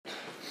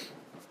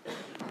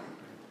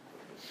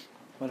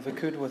Well, if we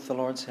could, with the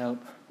Lord's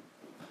help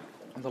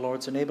and the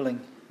Lord's enabling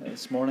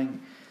this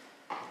morning,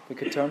 we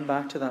could turn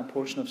back to that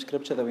portion of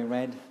Scripture that we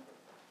read,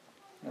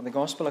 the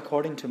Gospel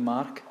according to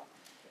Mark,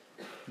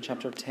 in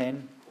chapter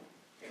 10.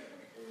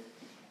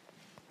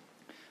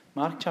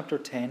 Mark chapter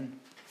 10,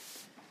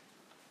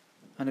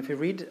 and if we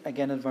read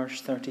again at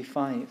verse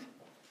 35,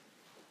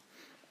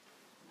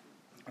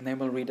 and then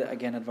we'll read it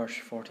again at verse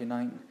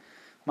 49.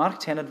 Mark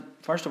 10,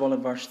 first of all, at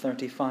verse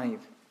 35.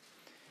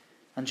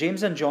 And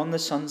James and John, the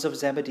sons of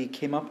Zebedee,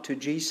 came up to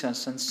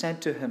Jesus and said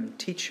to him,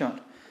 Teacher,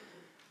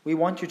 we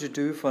want you to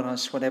do for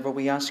us whatever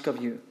we ask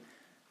of you.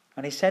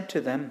 And he said to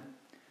them,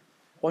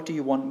 What do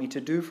you want me to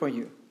do for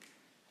you?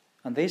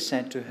 And they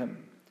said to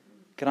him,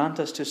 Grant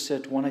us to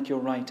sit one at your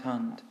right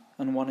hand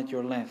and one at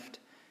your left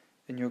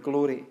in your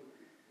glory.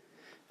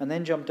 And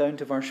then jump down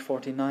to verse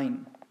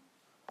 49.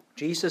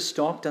 Jesus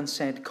stopped and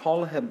said,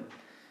 Call him.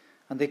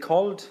 And they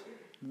called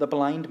the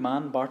blind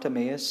man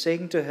Bartimaeus,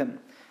 saying to him,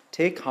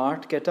 Take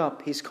heart, get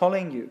up, he's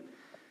calling you.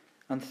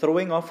 And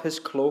throwing off his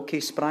cloak, he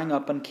sprang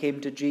up and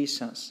came to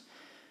Jesus.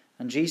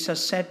 And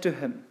Jesus said to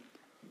him,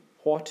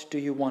 What do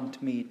you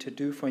want me to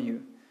do for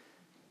you?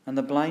 And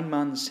the blind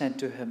man said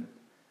to him,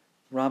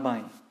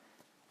 Rabbi,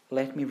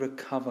 let me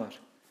recover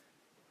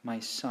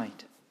my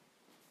sight.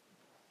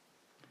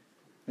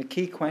 The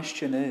key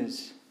question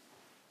is,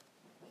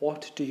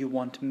 what do you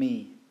want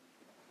me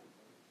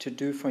to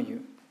do for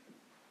you?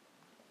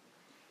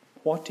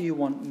 What do you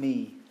want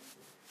me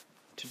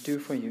to do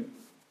for you?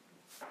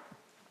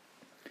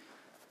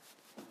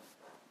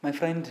 My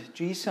friend,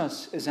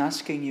 Jesus is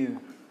asking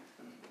you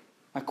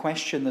a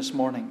question this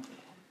morning,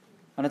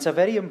 and it's a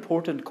very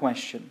important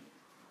question.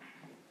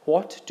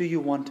 What do you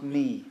want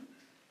me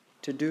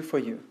to do for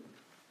you?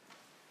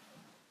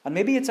 And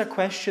maybe it's a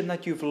question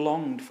that you've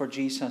longed for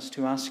Jesus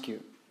to ask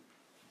you.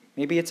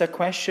 Maybe it's a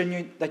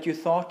question that you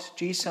thought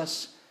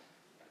Jesus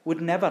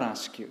would never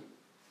ask you.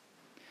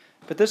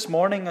 But this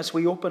morning, as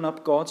we open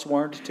up God's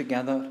Word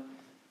together,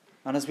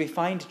 and as we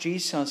find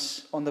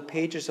Jesus on the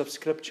pages of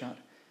Scripture,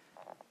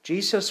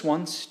 Jesus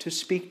wants to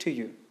speak to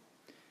you.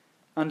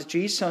 And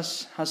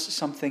Jesus has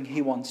something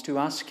he wants to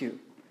ask you.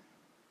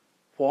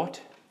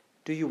 What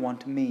do you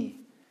want me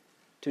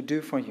to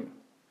do for you?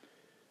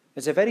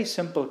 It's a very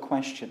simple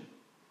question.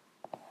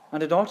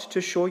 And it ought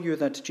to show you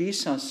that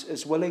Jesus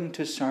is willing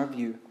to serve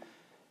you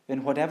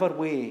in whatever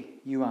way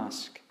you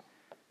ask.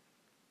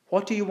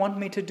 What do you want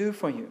me to do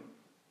for you?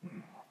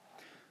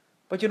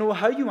 But you know,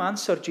 how you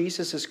answer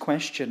Jesus'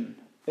 question,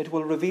 it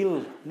will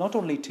reveal not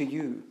only to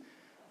you,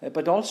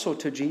 but also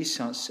to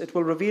Jesus. It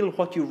will reveal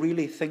what you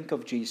really think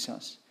of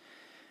Jesus.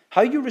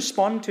 How you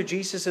respond to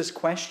Jesus'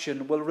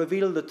 question will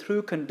reveal the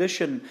true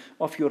condition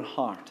of your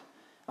heart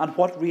and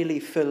what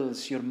really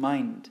fills your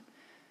mind.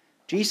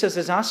 Jesus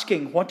is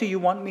asking, what do you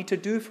want me to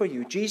do for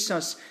you?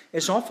 Jesus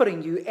is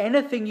offering you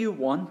anything you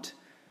want,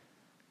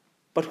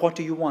 but what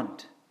do you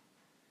want?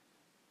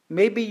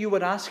 Maybe you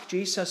would ask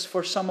Jesus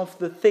for some of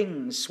the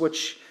things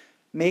which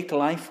make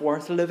life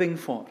worth living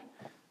for.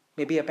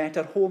 Maybe a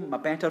better home, a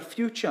better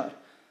future,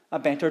 a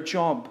better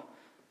job,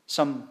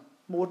 some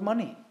more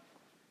money.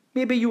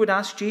 Maybe you would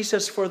ask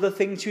Jesus for the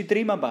things you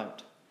dream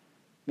about.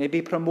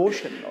 Maybe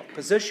promotion or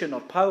position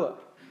or power.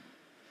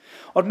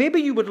 Or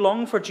maybe you would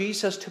long for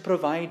Jesus to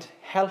provide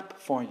help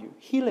for you,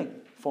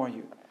 healing for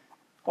you,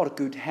 or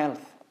good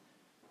health.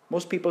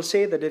 Most people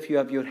say that if you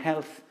have your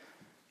health,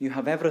 you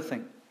have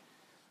everything.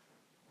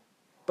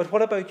 But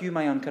what about you,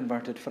 my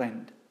unconverted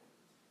friend?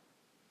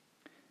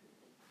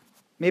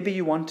 Maybe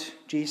you want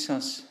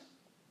Jesus,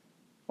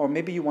 or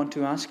maybe you want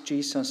to ask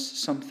Jesus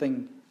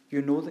something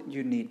you know that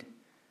you need,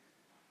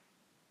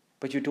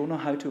 but you don't know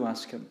how to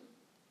ask him.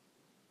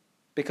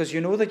 Because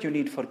you know that you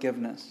need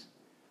forgiveness.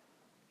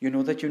 You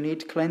know that you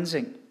need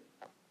cleansing.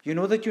 You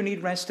know that you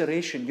need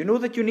restoration. You know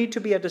that you need to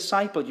be a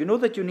disciple. You know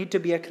that you need to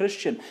be a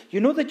Christian.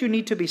 You know that you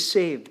need to be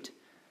saved.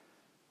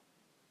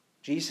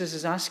 Jesus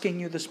is asking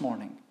you this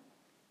morning,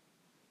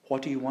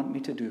 what do you want me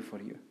to do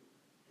for you?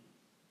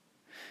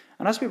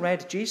 And as we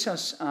read,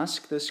 Jesus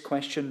asked this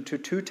question to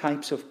two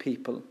types of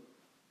people.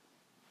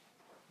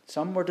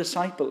 Some were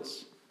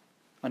disciples.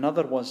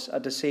 Another was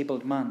a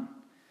disabled man.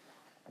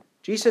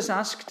 Jesus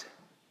asked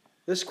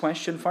this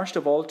question, first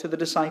of all, to the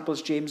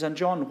disciples James and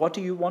John. What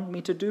do you want me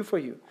to do for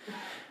you?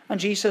 And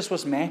Jesus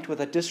was met with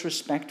a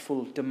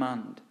disrespectful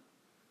demand.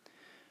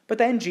 But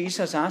then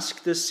Jesus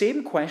asked the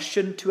same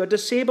question to a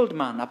disabled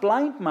man, a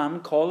blind man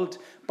called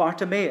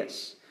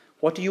Bartimaeus.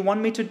 What do you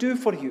want me to do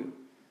for you?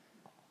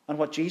 And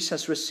what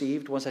Jesus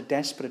received was a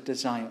desperate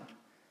desire.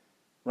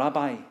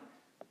 Rabbi,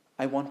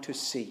 I want to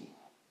see.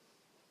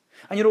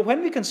 And you know,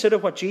 when we consider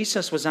what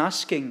Jesus was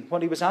asking,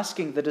 what he was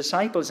asking the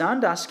disciples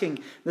and asking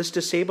this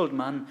disabled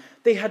man,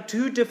 they had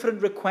two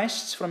different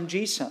requests from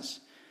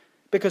Jesus.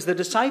 Because the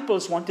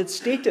disciples wanted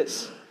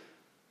status.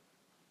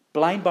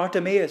 Blind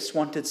Bartimaeus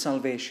wanted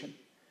salvation.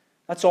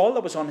 That's all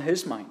that was on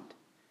his mind.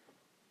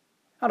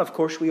 And of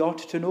course, we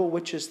ought to know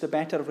which is the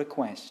better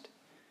request.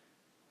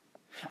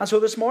 And so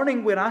this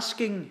morning we're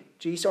asking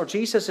Jesus, or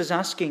Jesus is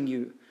asking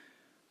you,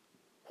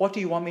 what do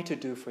you want me to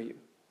do for you?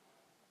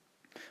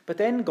 But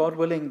then, God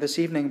willing, this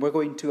evening we're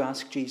going to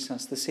ask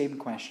Jesus the same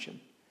question.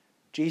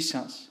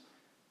 Jesus,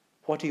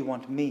 what do you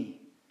want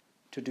me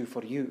to do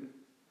for you?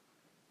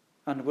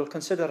 And we'll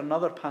consider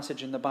another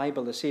passage in the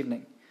Bible this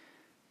evening,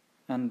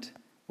 and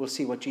we'll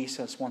see what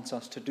Jesus wants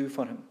us to do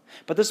for him.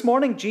 But this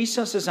morning,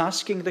 Jesus is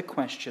asking the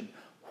question,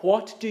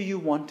 what do you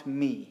want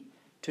me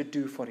to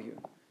do for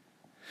you?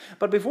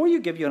 But before you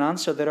give your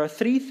answer, there are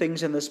three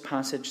things in this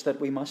passage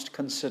that we must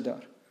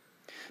consider.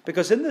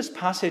 Because in this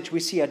passage, we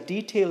see a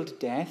detailed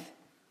death,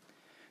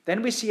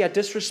 then we see a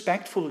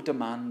disrespectful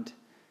demand,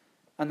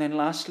 and then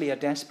lastly, a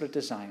desperate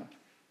desire.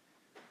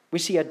 We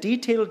see a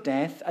detailed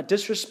death, a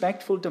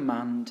disrespectful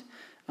demand,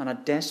 and a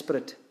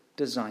desperate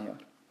desire.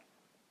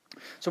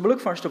 So we'll look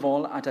first of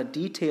all at a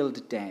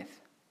detailed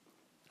death.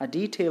 A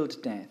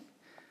detailed death.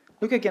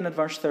 Look again at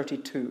verse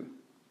 32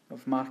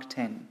 of Mark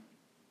 10.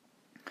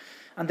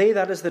 And they,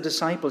 that is the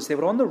disciples, they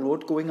were on the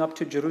road going up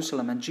to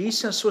Jerusalem, and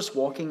Jesus was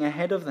walking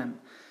ahead of them.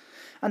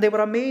 And they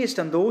were amazed,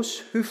 and those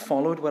who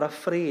followed were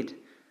afraid.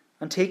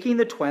 And taking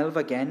the 12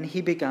 again,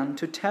 he began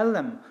to tell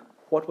them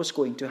what was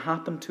going to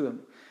happen to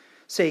him,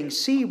 saying,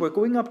 See, we're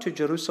going up to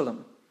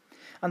Jerusalem,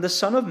 and the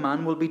Son of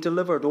Man will be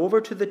delivered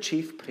over to the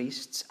chief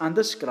priests and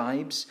the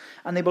scribes,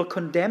 and they will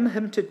condemn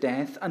him to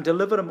death and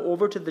deliver him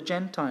over to the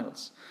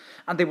Gentiles.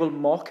 And they will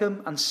mock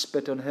him and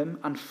spit on him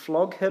and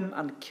flog him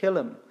and kill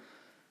him.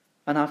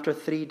 And after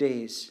 3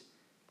 days,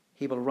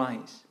 he will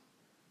rise.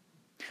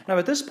 Now,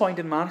 at this point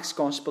in Mark's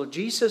Gospel,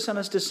 Jesus and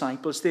his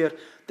disciples,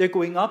 they're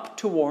going up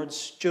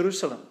towards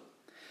Jerusalem.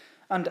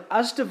 And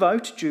as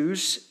devout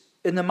Jews,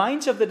 in the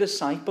minds of the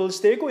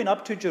disciples, they're going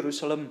up to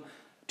Jerusalem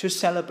to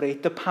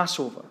celebrate the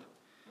Passover.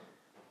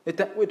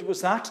 It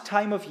was that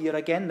time of year,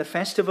 again, the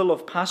festival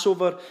of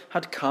Passover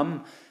had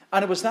come,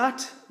 and it was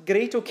that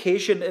great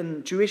occasion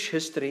in Jewish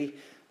history,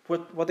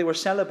 what they were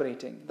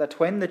celebrating, that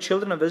when the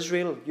children of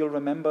Israel, you'll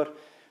remember,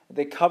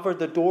 they covered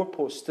the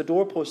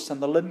doorposts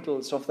and the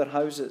lintels of their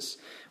houses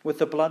with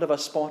the blood of a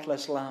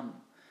spotless lamb.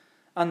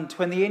 And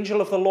when the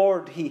angel of the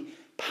Lord, he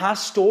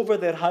passed over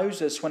their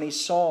houses when he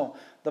saw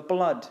the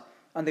blood,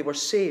 and they were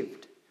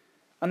saved.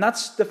 And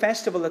that's the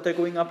festival that they're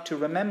going up to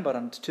remember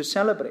and to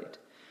celebrate.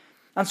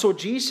 And so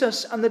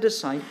Jesus and the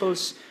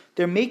disciples,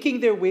 they're making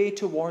their way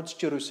towards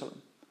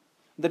Jerusalem.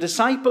 The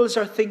disciples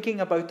are thinking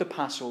about the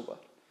Passover.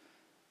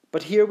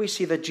 But here we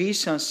see that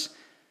Jesus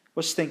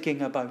was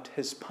thinking about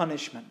his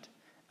punishment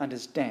and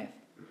his death.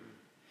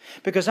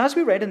 Because as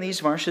we read in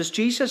these verses,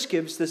 Jesus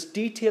gives this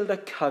detailed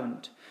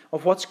account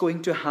of what's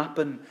going to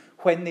happen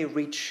when they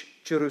reach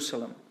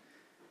Jerusalem.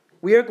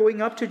 We are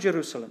going up to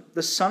Jerusalem.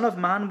 The Son of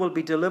Man will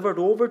be delivered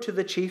over to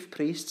the chief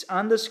priests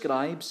and the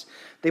scribes.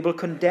 They will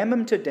condemn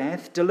him to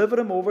death, deliver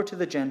him over to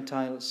the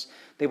Gentiles.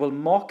 They will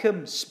mock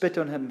him, spit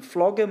on him,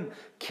 flog him,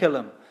 kill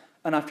him.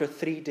 And after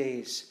 3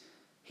 days,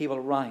 he will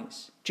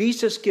rise.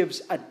 Jesus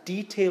gives a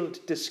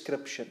detailed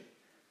description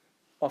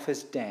of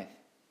his death.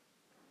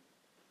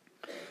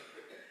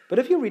 But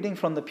if you're reading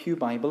from the Pew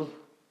Bible,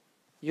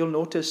 you'll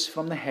notice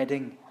from the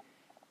heading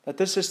that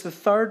this is the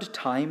third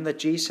time that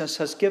Jesus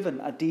has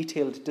given a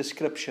detailed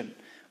description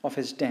of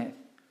his death.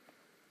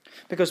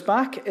 Because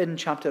back in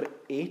chapter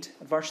 8,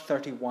 verse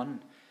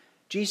 31,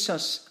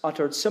 Jesus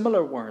uttered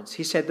similar words.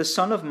 He said, The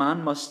Son of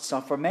Man must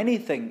suffer many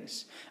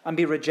things and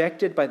be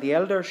rejected by the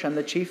elders and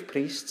the chief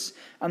priests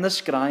and the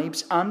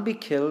scribes and be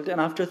killed,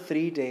 and after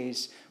 3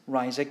 days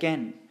rise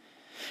again.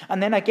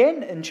 And then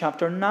again in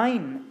chapter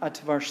 9 at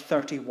verse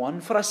 31,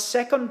 for a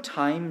second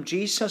time,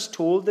 Jesus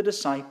told the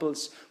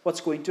disciples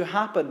what's going to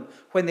happen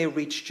when they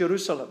reach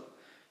Jerusalem.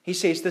 He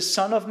says, The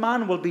Son of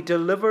Man will be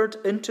delivered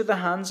into the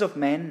hands of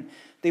men.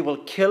 They will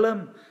kill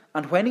him,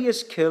 and when he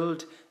is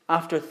killed,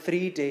 after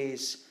 3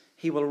 days,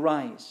 he will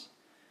rise.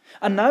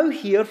 And now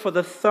here, for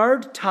the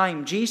third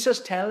time, Jesus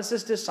tells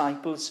his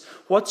disciples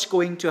what's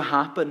going to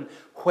happen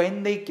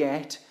when they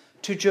get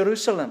to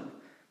Jerusalem.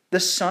 The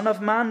Son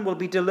of Man will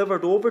be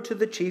delivered over to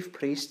the chief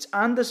priests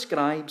and the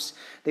scribes.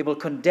 They will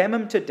condemn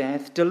him to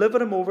death,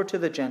 deliver him over to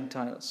the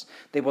Gentiles.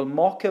 They will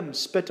mock him,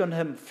 spit on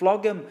him,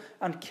 flog him,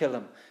 and kill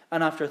him.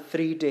 And after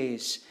 3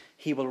 days,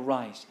 he will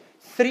rise.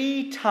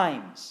 3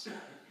 times.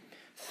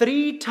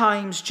 3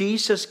 times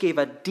Jesus gave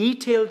a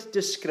detailed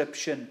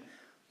description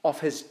of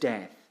his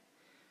death.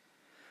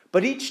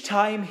 But each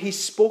time he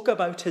spoke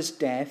about his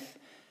death,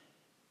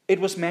 it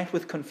was met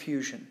with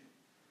confusion.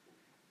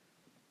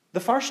 The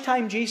first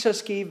time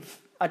Jesus gave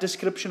a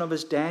description of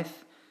his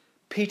death,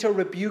 Peter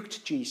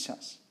rebuked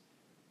Jesus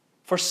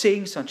for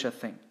saying such a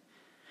thing.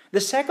 The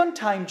second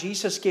time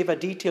Jesus gave a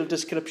detailed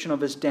description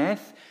of his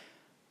death,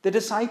 the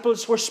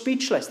disciples were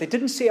speechless. They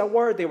didn't say a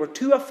word. They were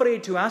too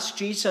afraid to ask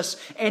Jesus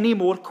any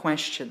more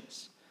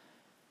questions.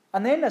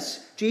 And then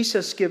as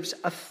Jesus gives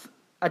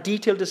a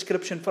detailed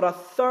description for a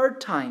third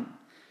time,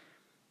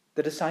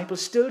 the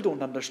disciples still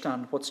don't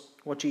understand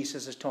what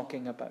Jesus is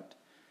talking about.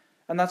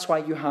 And that's why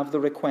you have the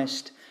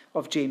request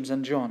of James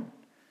and John.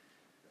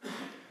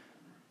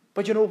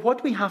 But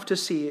what we have to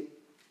see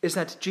is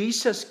that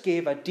Jesus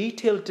gave a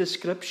detailed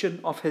description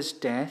of his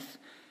death,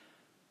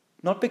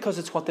 not because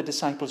it's what the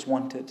disciples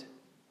wanted,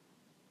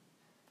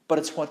 but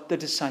it's what the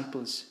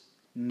disciples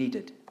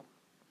needed.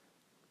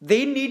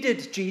 They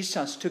needed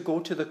Jesus to go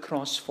to the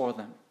cross for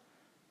them.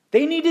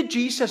 They needed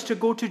Jesus to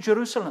go to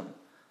Jerusalem.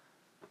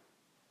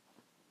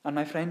 And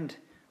my friend,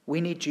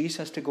 we need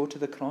Jesus to go to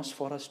the cross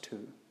for us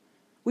too.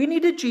 We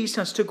needed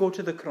Jesus to go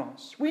to the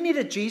cross. We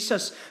needed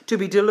Jesus to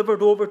be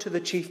delivered over to the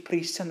chief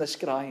priests and the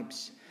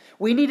scribes.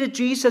 We needed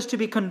Jesus to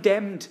be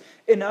condemned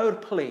in our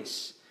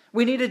place.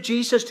 We needed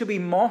Jesus to be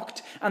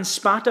mocked and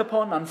spat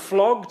upon and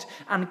flogged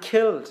and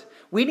killed.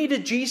 We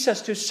needed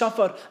Jesus to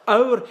suffer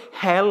our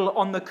hell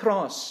on the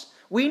cross.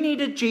 We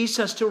needed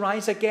Jesus to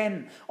rise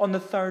again on the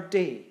third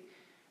day.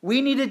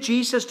 We needed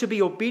Jesus to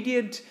be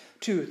obedient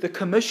to the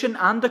commission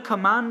and the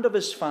command of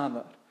his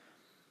Father.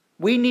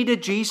 We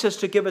needed Jesus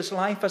to give his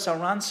life as a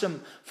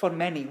ransom for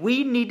many.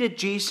 We needed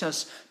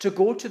Jesus to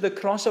go to the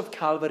cross of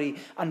Calvary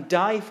and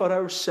die for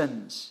our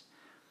sins.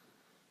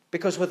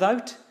 Because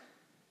without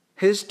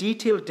his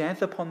detailed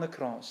death upon the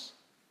cross,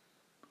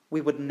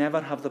 we would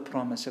never have the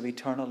promise of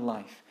eternal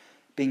life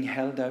being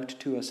held out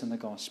to us in the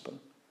gospel.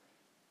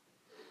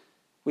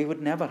 We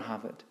would never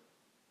have it.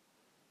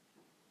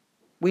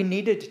 We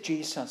needed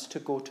Jesus to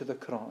go to the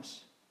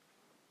cross.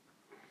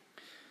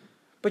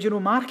 But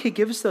Mark, he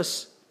gives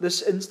us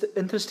this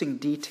interesting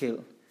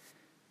detail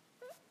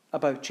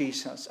about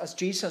Jesus as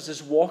Jesus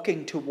is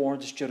walking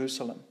towards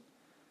Jerusalem.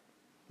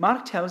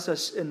 Mark tells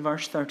us in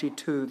verse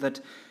 32 that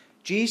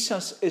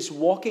Jesus is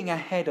walking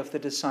ahead of the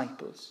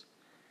disciples.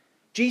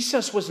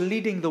 Jesus was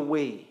leading the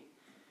way.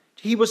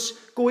 He was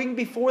going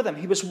before them.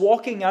 He was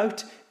walking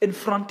out in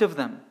front of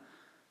them.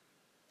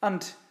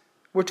 And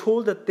we're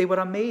told that they were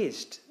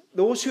amazed.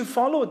 Those who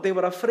followed, they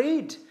were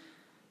afraid.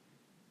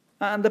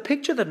 And the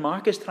picture that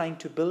Mark is trying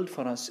to build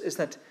for us is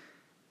that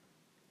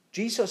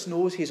Jesus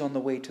knows he's on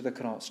the way to the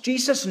cross.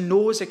 Jesus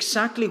knows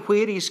exactly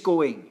where he's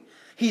going.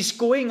 He's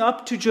going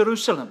up to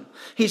Jerusalem.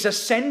 He's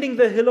ascending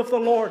the hill of the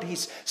Lord.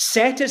 He's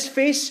set his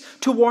face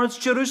towards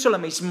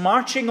Jerusalem. He's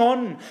marching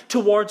on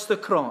towards the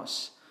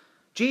cross.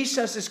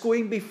 Jesus is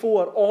going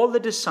before all the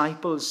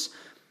disciples,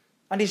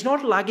 and he's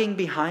not lagging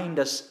behind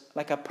us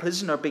like a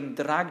prisoner being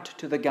dragged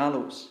to the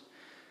gallows.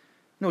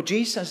 No,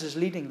 Jesus is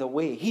leading the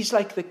way. He's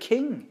like the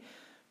king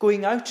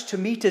going out to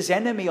meet his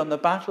enemy on the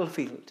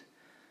battlefield.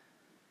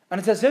 And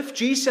it's as if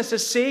Jesus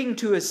is saying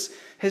to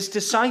his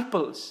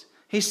disciples,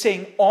 he's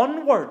saying,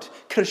 onward,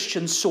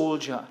 Christian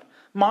soldier,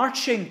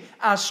 marching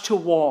as to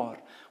war,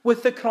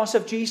 with the cross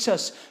of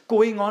Jesus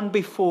going on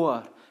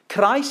before.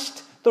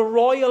 Christ, the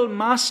royal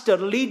master,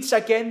 leads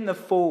again the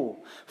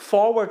foe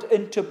forward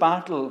into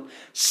battle.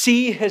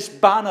 See his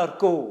banner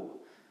go.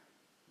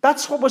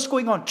 That's what was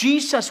going on.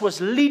 Jesus was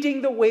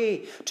leading the way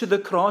to the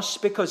cross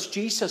because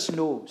Jesus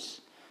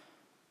knows.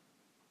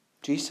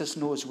 Jesus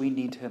knows we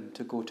need him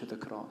to go to the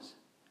cross.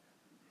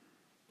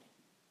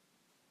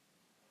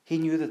 He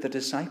knew that the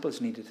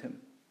disciples needed him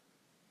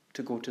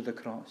to go to the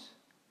cross.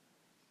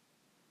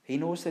 He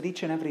knows that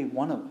each and every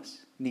one of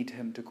us need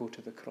him to go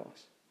to the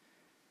cross.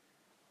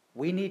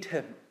 We need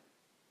him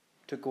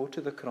to go to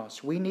the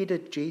cross. We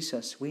needed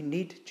Jesus. We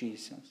need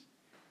Jesus.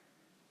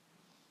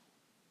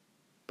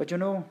 But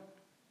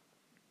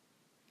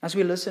as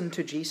we listen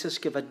to Jesus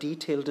give a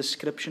detailed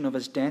description of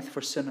his death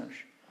for sinners,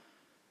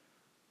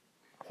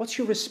 what's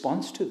your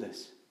response to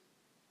this?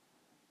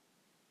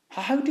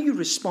 How do you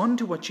respond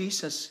to what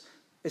Jesus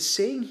is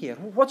saying here?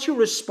 What's your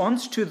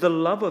response to the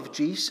love of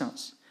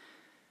Jesus?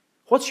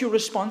 What's your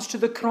response to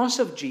the cross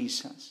of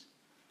Jesus?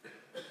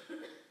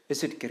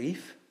 Is it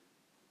grief?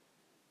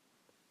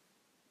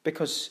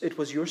 Because it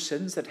was your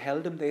sins that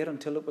held him there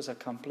until it was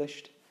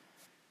accomplished?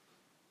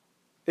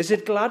 Is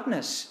it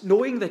gladness,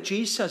 knowing that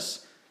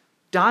Jesus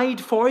died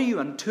for you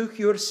and took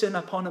your sin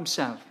upon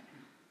himself?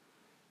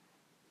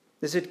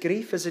 Is it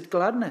grief? Is it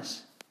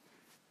gladness?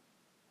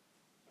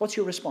 What's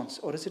your response?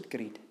 Or is it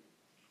greed?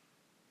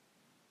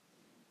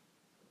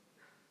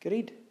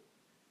 Greed.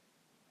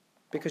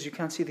 Because you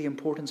can't see the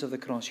importance of the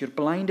cross. You're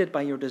blinded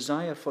by your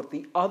desire for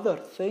the other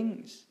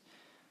things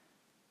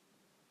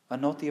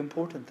and not the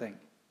important thing.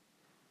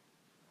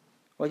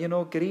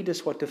 Well, greed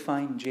is what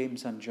defined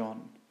James and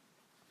John.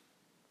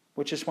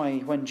 Which is why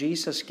when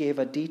Jesus gave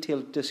a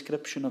detailed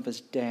description of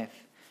his death,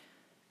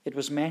 it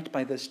was met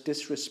by this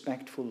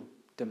disrespectful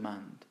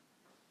demand.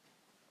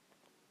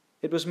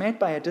 It was met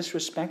by a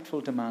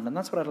disrespectful demand, and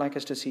that's what I'd like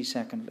us to see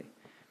secondly.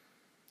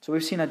 So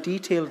we've seen a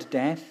detailed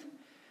death,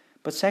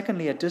 but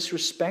secondly, a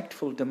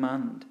disrespectful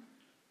demand.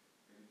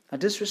 A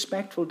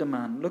disrespectful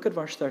demand. Look at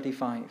verse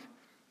 35.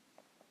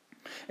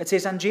 It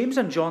says, "And James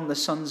and John, the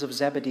sons of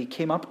Zebedee,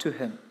 came up to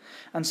him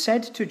and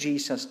said to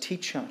Jesus,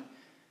 'Teacher,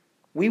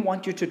 we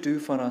want you to do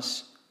for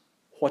us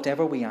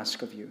whatever we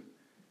ask of you.'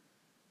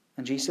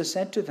 And Jesus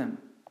said to them,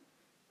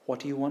 'What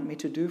do you want me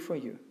to do for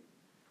you?'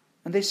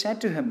 And they said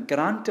to him,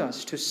 'Grant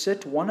us to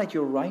sit one at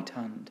your right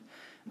hand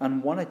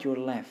and one at your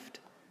left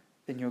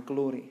in your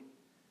glory.'"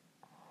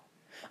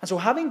 And so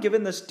having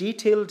given this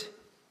detailed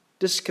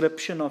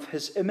description of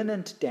his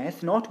imminent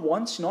death, not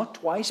once, not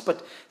twice,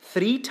 but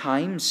 3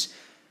 times,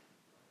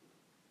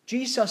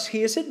 Jesus,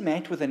 he isn't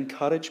met with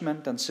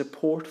encouragement and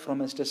support from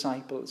his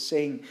disciples,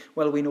 saying,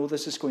 "Well, we know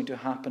this is going to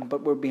happen,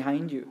 but we're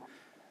behind you."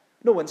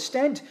 No,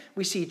 instead,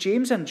 we see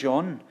James and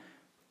John,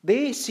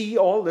 they see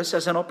all this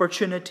as an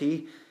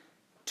opportunity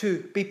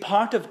to be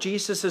part of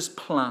Jesus'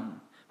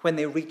 plan when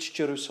they reach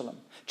Jerusalem.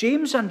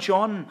 James and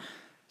John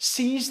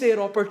seize their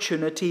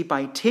opportunity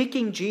by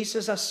taking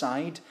Jesus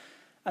aside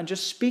and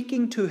just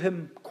speaking to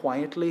him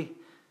quietly,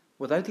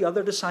 without the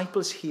other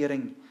disciples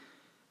hearing,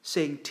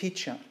 saying,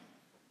 "Teacher,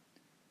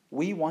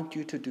 we want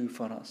you to do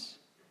for us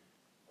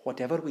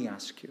whatever we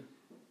ask you."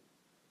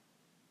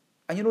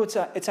 And you know,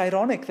 it's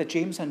ironic that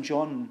James and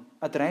John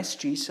address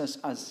Jesus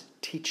as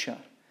teacher,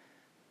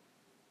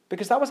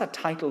 because that was a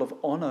title of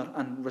honor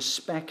and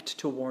respect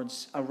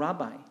towards a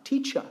rabbi,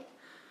 teacher.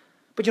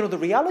 But you know, the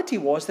reality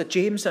was that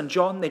James and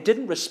John, they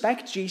didn't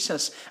respect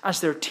Jesus as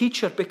their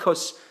teacher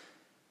because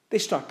they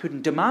start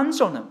putting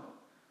demands on him.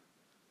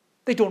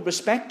 They don't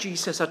respect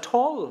Jesus at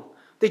all.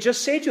 They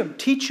just say to him,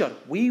 "Teacher,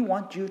 we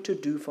want you to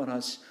do for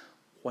us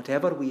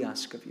whatever we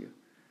ask of you."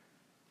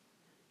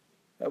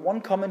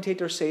 One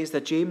commentator says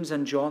that James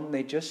and John,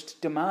 they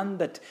just demand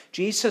that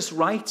Jesus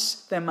writes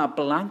them a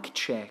blank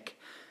check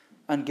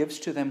and gives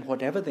to them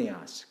whatever they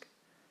ask.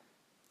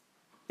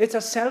 It's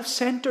a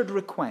self-centered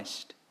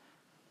request.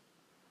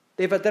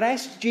 They've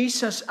addressed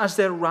Jesus as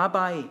their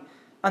rabbi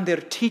and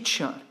their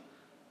teacher,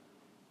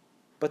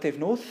 but they've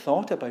no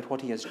thought about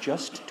what he has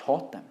just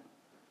taught them.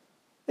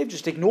 They've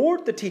just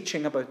ignored the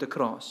teaching about the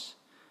cross.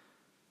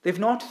 They've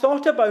not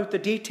thought about the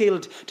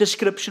detailed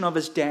description of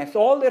his death.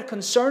 All they're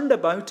concerned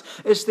about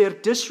is their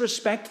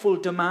disrespectful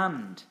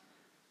demand.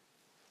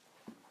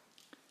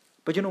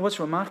 But you know what's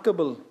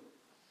remarkable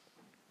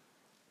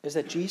is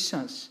that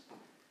Jesus,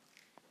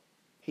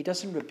 he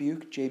doesn't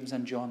rebuke James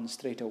and John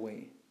straight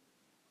away.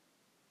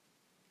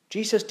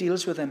 Jesus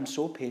deals with them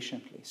so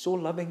patiently, so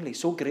lovingly,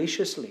 so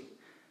graciously.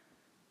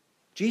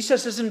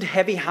 Jesus isn't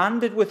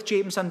heavy-handed with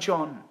James and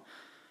John.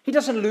 He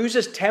doesn't lose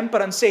his temper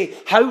and say,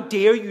 "How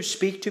dare you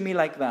speak to me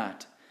like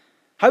that?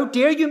 How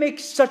dare you make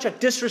such a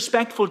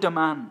disrespectful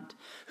demand?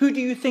 Who do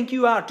you think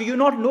you are? Do you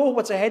not know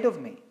what's ahead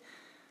of me?"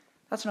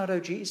 That's not how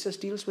Jesus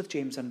deals with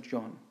James and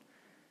John.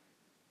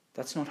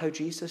 That's not how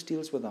Jesus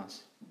deals with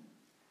us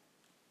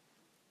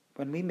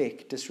when we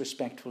make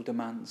disrespectful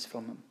demands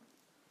from him.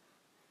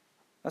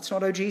 That's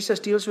not how Jesus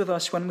deals with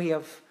us when we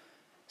have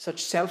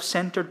such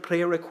self-centered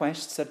prayer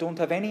requests that don't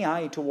have any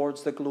eye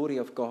towards the glory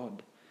of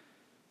God.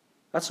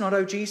 That's not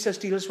how Jesus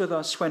deals with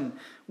us when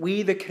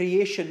we, the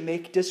creation,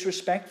 make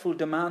disrespectful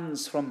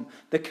demands from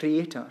the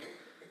Creator.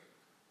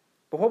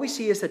 But what we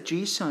see is that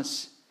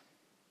Jesus,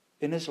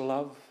 in his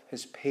love,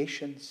 his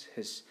patience,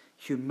 his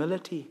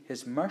humility,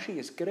 his mercy,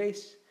 his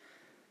grace,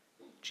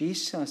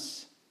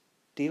 Jesus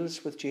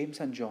deals with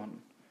James and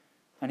John.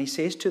 And he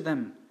says to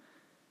them,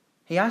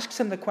 he asks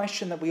them the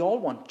question that we all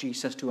want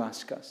Jesus to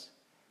ask us.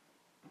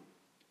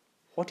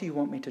 "What do you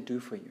want me to do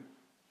for you?"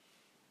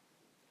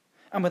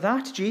 And with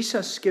that,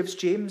 Jesus gives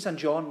James and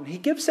John, he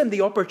gives them the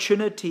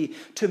opportunity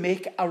to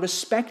make a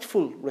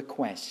respectful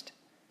request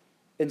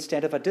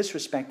instead of a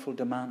disrespectful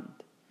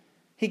demand.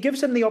 He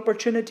gives them the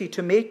opportunity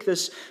to make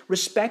this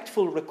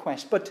respectful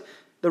request. But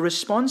the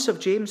response of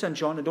James and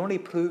John, it only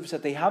proves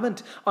that they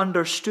haven't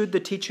understood the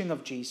teaching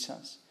of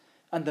Jesus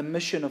and the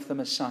mission of the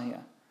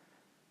Messiah.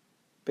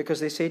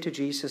 Because they say to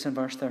Jesus in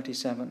verse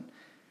 37,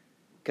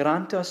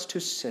 "Grant us to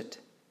sit,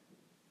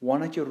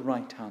 one at your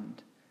right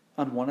hand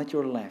and one at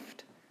your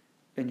left,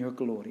 in your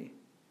glory."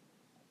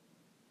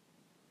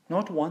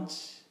 Not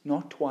once,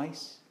 not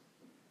twice,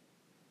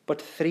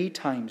 but 3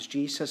 times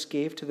Jesus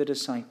gave to the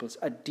disciples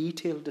a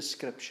detailed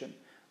description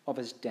of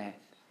his death.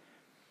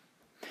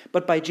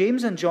 But by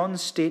James and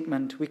John's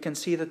statement, we can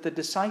see that the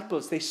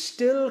disciples, they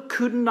still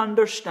couldn't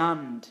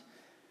understand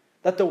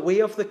that the way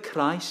of the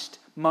Christ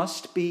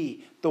must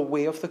be the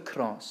way of the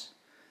cross.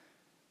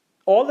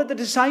 All that the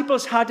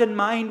disciples had in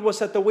mind was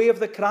that the way of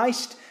the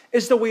Christ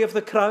is the way of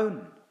the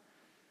crown.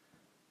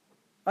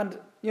 And,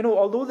 you know,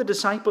 although the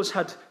disciples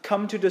had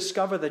come to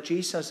discover that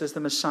Jesus is the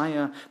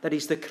Messiah, that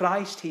he's the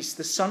Christ, he's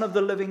the Son of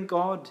the living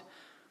God,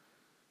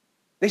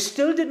 they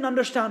still didn't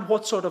understand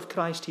what sort of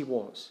Christ he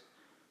was.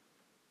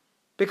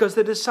 Because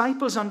the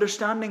disciples'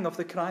 understanding of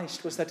the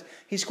Christ was that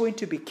he's going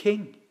to be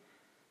king.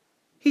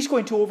 He's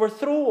going to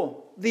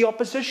overthrow the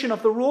opposition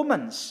of the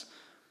Romans.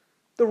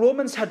 The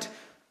Romans had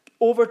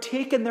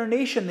overtaken their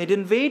nation. They'd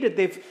invaded.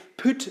 They've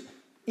put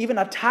even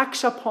a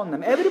tax upon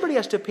them. Everybody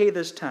has to pay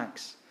this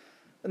tax.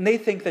 And they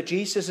think that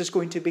Jesus is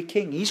going to be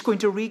king. He's going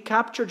to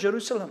recapture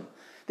Jerusalem.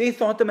 They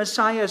thought the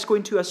Messiah is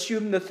going to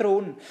assume the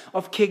throne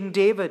of King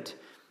David.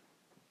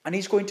 And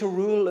he's going to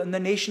rule in the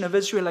nation of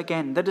Israel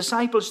again. The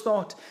disciples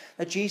thought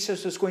that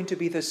Jesus was going to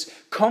be this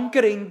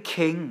conquering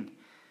king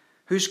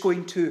who's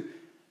going to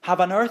have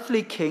an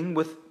earthly king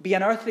with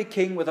an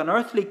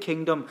earthly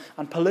kingdom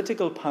and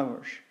political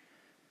powers.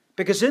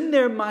 Because in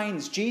their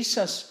minds,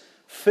 Jesus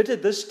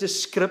fitted this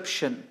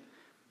description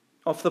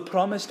of the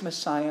promised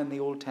Messiah in the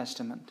Old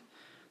Testament.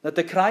 That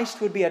the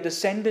Christ would be a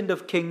descendant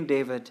of King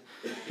David.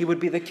 He would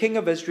be the king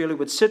of Israel who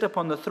would sit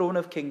upon the throne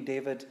of King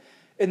David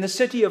in the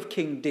city of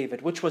King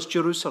David, which was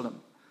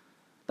Jerusalem.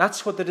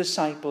 That's what the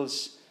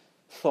disciples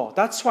thought.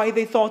 That's why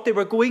they thought they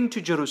were going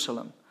to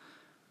Jerusalem.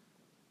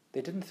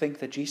 They didn't think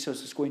that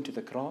Jesus was going to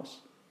the cross.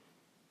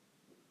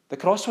 The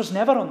cross was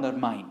never on their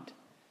mind.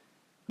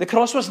 The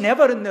cross was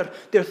never in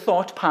their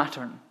thought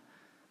pattern.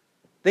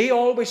 They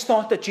always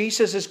thought that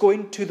Jesus is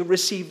going to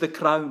receive the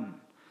crown.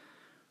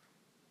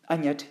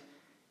 And yet,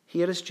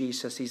 here is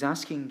Jesus. He's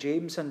asking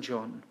James and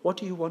John, what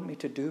do you want me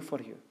to do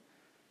for you?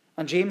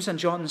 And James and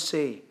John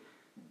say,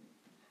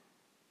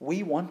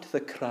 we want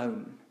the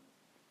crown,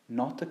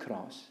 not the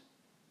cross.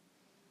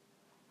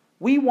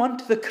 We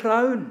want the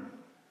crown,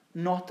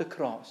 not the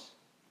cross.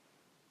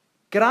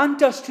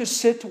 Grant us to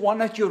sit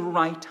one at your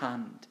right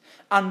hand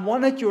and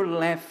one at your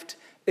left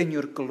in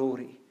your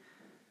glory.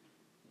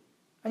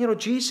 And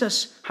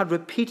Jesus had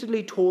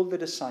repeatedly told the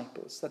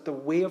disciples that the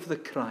way of the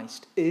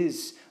Christ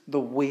is the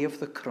way of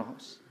the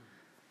cross.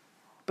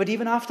 But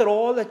even after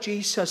all that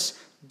Jesus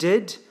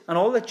did and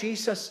all that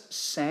Jesus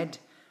said,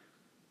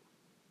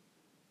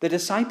 the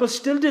disciples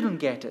still didn't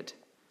get it.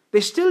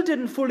 They still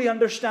didn't fully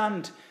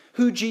understand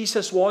who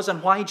Jesus was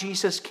and why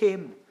Jesus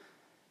came.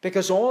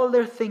 Because all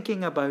they're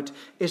thinking about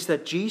is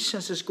that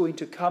Jesus is going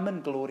to come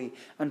in glory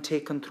and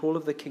take control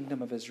of the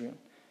kingdom of Israel.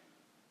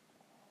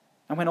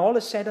 And when all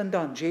is said and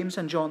done, James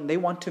and John, they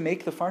want to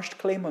make the first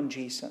claim on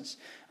Jesus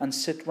and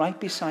sit right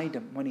beside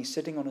him when he's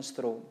sitting on his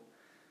throne.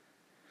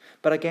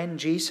 But again,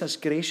 Jesus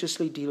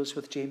graciously deals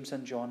with James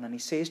and John and he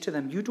says to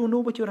them, you don't know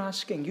what you're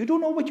asking. You don't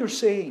know what you're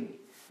saying.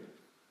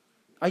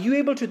 Are you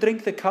able to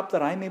drink the cup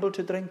that I'm able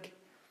to drink?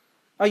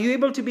 Are you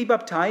able to be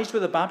baptized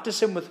with the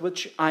baptism with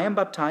which I am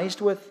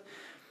baptized with?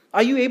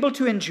 Are you able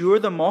to endure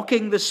the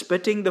mocking, the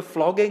spitting, the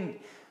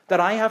flogging that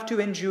I have to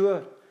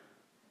endure?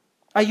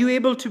 Are you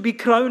able to be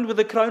crowned with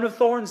the crown of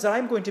thorns that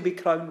I'm going to be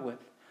crowned with?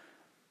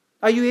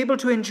 Are you able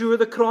to endure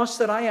the cross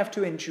that I have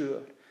to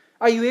endure?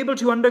 Are you able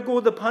to undergo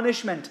the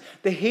punishment,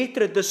 the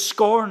hatred, the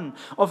scorn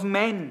of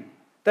men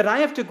that I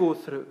have to go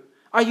through?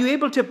 Are you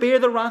able to bear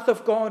the wrath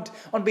of God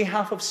on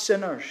behalf of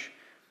sinners?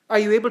 Are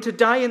you able to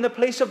die in the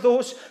place of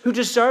those who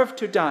deserve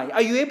to die?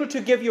 Are you able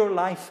to give your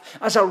life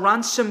as a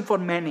ransom for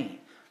many?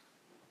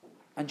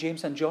 And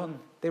James and John,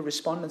 they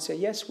respond and say,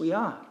 yes, we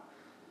are.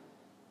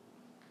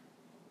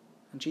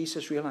 And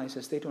Jesus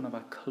realizes they don't have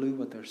a clue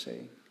what they're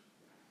saying.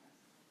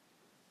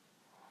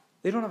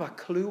 They don't have a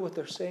clue what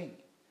they're saying.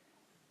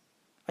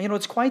 And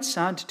it's quite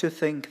sad to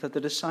think that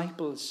the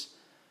disciples,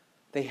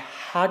 they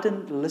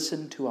hadn't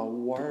listened to a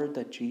word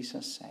that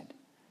Jesus said.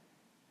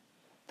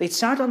 They'd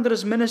sat under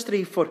his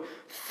ministry for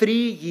 3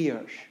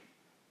 years,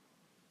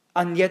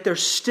 and yet they're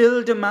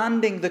still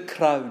demanding the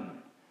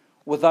crown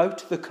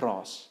without the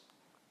cross.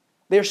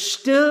 They're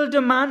still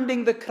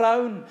demanding the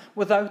crown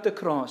without the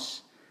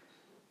cross.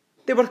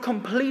 They were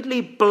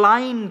completely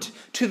blind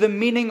to the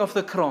meaning of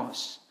the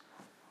cross.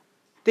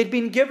 They'd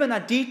been given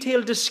a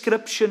detailed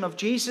description of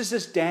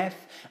Jesus'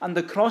 death and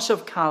the cross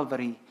of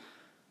Calvary,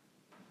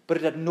 but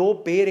it had no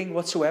bearing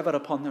whatsoever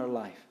upon their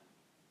life.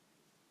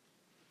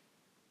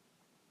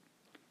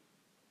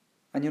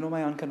 And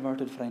my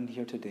unconverted friend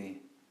here today,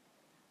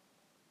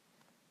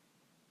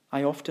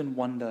 I often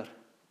wonder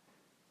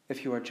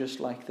if you are just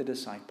like the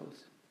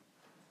disciples.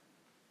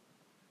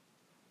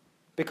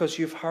 Because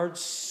you've heard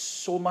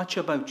so much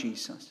about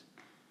Jesus.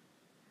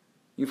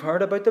 You've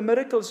heard about the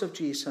miracles of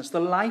Jesus, the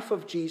life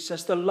of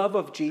Jesus, the love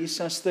of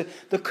Jesus,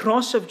 the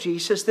cross of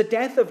Jesus, the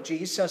death of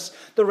Jesus,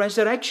 the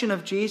resurrection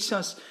of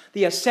Jesus,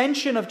 the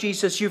ascension of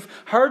Jesus. You've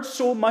heard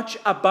so much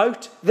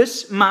about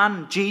this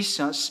man,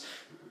 Jesus.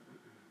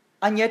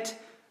 And yet,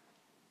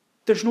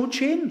 there's no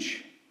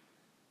change.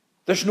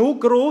 There's no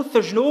growth.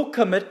 There's no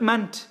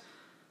commitment.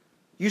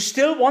 You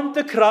still want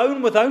the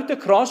crown without the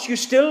cross. You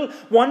still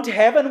want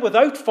heaven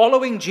without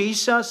following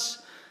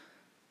Jesus.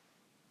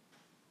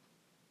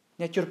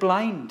 Yet you're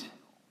blind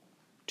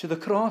to the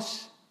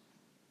cross.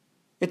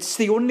 It's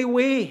the only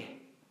way.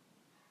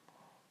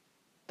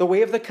 The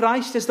way of the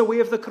Christ is the way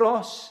of the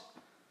cross.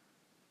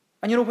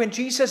 And when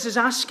Jesus is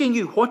asking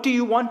you, what do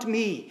you want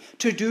me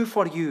to do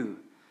for you?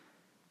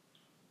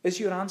 Is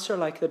your answer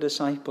like the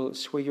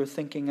disciples, where you're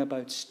thinking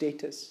about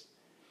status,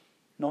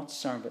 not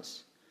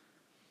service?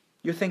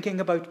 You're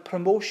thinking about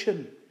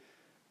promotion,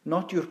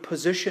 not your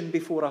position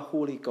before a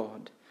holy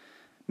God.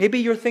 Maybe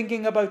you're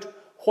thinking about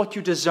what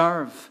you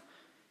deserve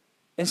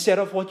instead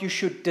of what you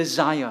should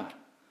desire.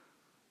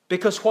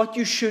 Because what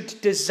you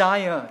should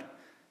desire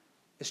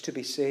is to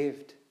be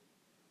saved.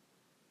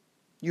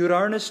 Your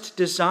earnest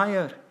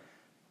desire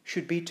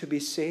should be to be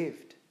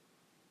saved.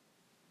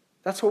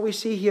 That's what we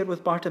see here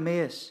with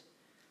Bartimaeus.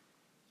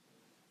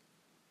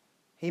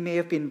 He may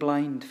have been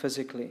blind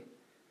physically,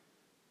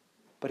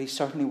 but he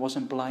certainly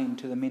wasn't blind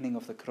to the meaning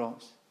of the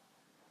cross.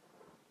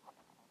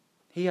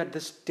 He had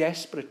this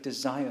desperate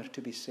desire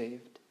to be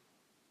saved.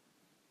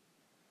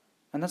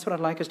 And that's what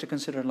I'd like us to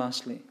consider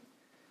lastly.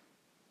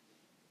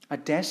 A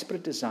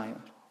desperate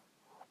desire.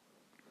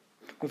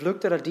 We've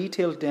looked at a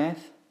detailed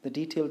death, the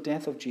detailed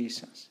death of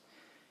Jesus.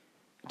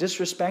 A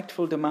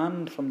disrespectful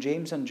demand from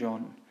James and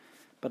John.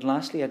 But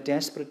lastly, a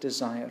desperate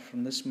desire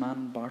from this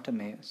man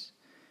Bartimaeus.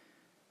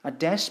 A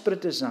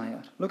desperate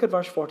desire. Look at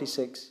verse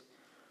 46.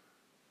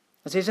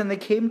 It says, and they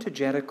came to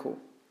Jericho.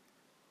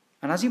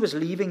 And as he was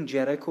leaving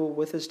Jericho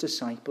with his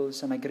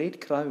disciples and a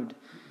great crowd,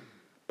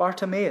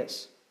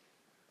 Bartimaeus,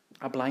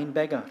 a blind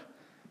beggar,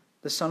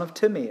 the son of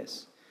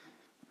Timaeus,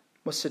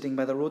 was sitting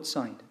by the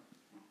roadside.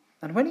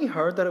 And when he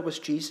heard that it was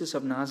Jesus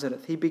of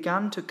Nazareth, he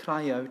began to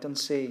cry out and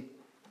say,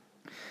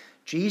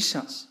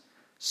 Jesus,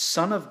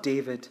 Son of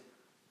David,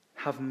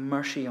 have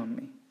mercy on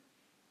me.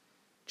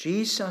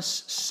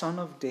 Jesus, Son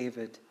of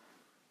David,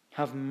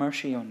 have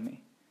mercy on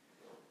me.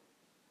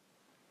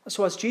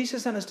 So as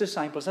Jesus and his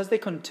disciples, as they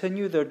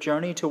continue their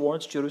journey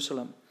towards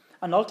Jerusalem,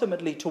 and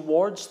ultimately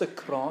towards the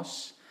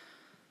cross,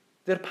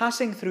 they're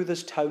passing through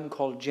this town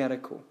called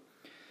Jericho.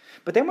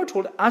 But then we're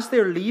told, as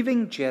they're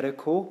leaving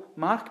Jericho,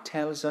 Mark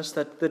tells us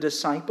that the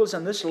disciples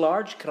and this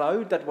large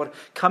crowd that were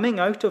coming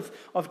out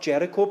of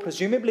Jericho,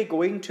 presumably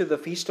going to the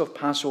feast of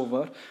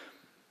Passover,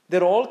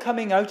 they're all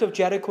coming out of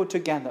Jericho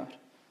together.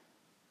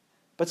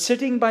 But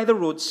sitting by the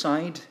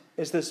roadside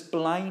is this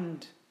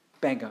blind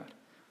beggar.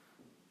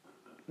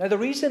 Now, the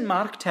reason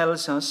Mark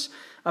tells us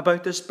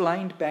about this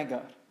blind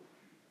beggar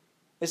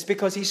is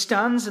because he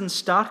stands in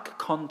stark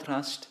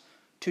contrast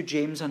to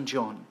James and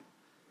John.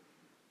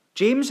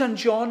 James and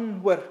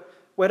John were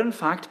in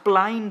fact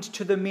blind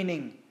to the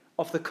meaning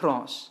of the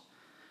cross.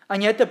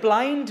 And yet the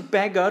blind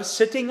beggar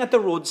sitting at the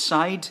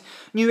roadside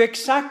knew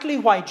exactly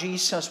why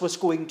Jesus was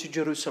going to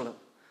Jerusalem.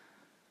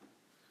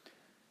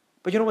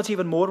 But you know what's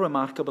even more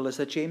remarkable is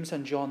that James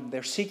and John,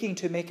 they're seeking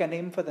to make a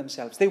name for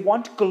themselves. They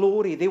want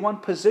glory, they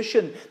want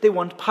position, they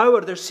want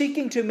power. They're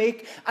seeking to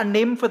make a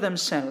name for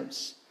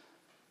themselves.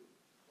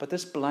 But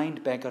this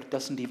blind beggar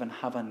doesn't even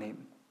have a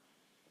name.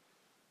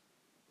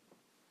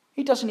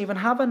 He doesn't even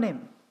have a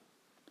name.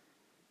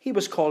 He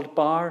was called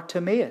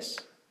Bartimaeus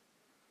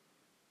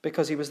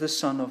because he was the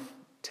son of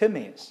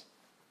Timaeus.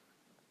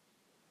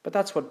 But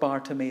that's what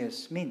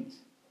Bartimaeus means.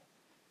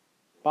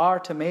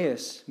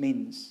 Bartimaeus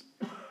means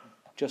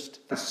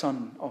just the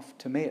son of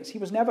Timaeus. He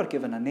was never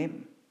given a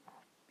name.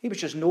 He was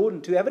just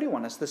known to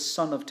everyone as the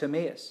son of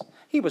Timaeus.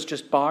 He was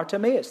just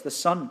Bartimaeus, the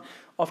son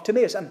of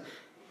Timaeus. And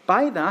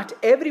by that,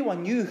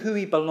 everyone knew who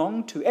he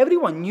belonged to.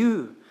 Everyone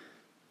knew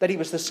that he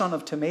was the son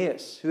of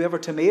Timaeus, whoever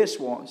Timaeus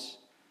was.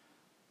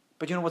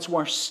 But you know what's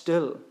worse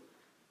still?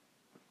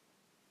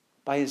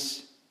 By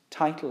his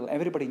title,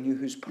 everybody knew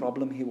whose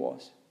problem he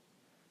was.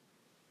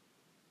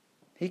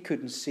 He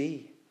couldn't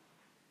see.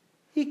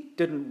 He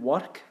didn't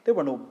work. There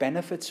were no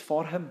benefits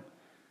for him.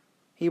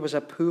 He was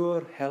a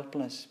poor,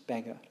 helpless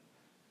beggar.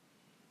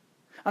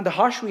 And the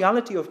harsh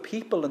reality of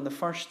people in the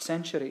first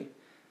century,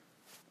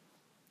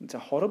 it's a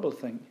horrible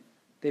thing.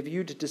 They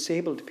viewed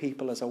disabled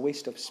people as a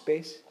waste of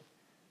space.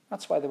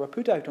 That's why they were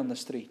put out on the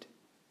street,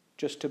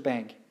 just to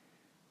beg.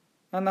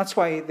 And that's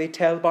why they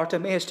tell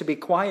Bartimaeus to be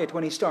quiet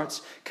when he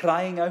starts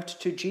crying out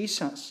to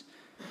Jesus.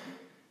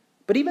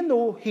 But even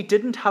though he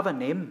didn't have a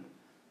name,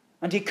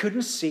 and he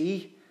couldn't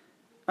see,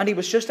 and he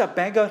was just a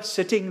beggar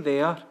sitting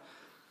there,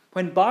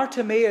 when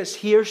Bartimaeus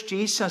hears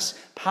Jesus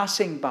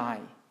passing by,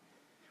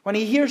 when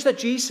he hears that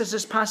Jesus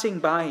is passing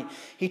by,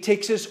 he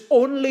takes his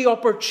only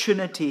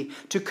opportunity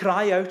to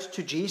cry out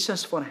to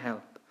Jesus for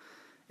help.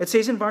 It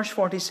says in verse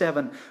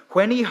 47,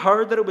 when he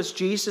heard that it was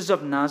Jesus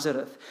of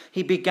Nazareth,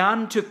 he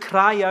began to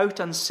cry out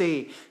and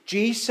say,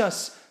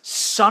 Jesus,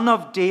 Son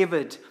of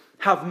David,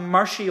 have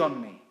mercy on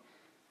me.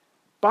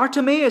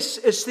 Bartimaeus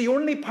is the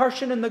only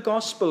person in the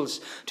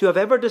Gospels to have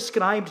ever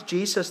described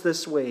Jesus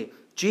this way.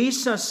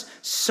 Jesus,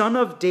 Son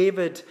of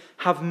David,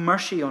 have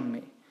mercy on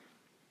me.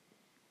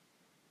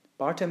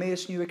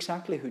 Bartimaeus knew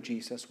exactly who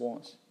Jesus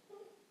was.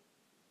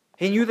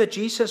 He knew that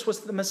Jesus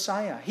was the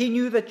Messiah. He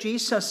knew that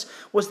Jesus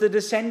was the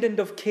descendant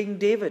of King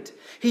David.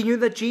 He knew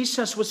that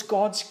Jesus was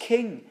God's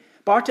king.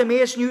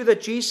 Bartimaeus knew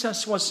that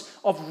Jesus was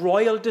of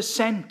royal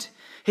descent.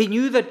 He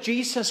knew that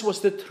Jesus was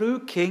the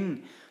true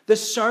king, the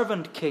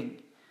servant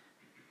king,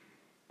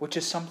 which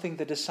is something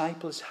the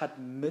disciples had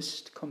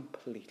missed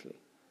completely.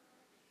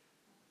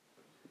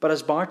 But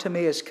as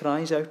Bartimaeus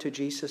cries out to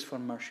Jesus for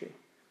mercy,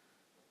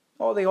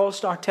 they all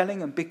start telling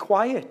him, be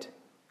quiet,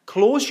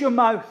 close your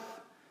mouth.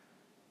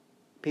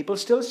 People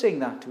still saying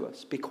that to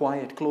us. Be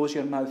quiet, close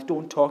your mouth,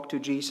 don't talk to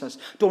Jesus,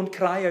 don't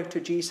cry out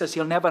to Jesus,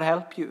 he'll never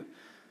help you.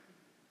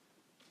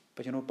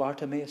 But you know,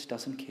 Bartimaeus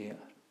doesn't care.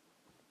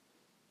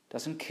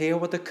 Doesn't care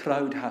what the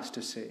crowd has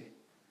to say.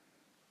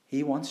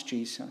 He wants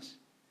Jesus.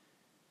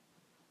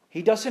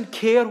 He doesn't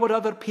care what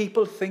other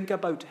people think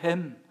about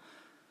him.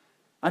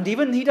 And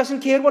even he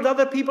doesn't care what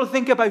other people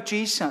think about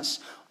Jesus.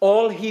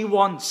 All he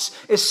wants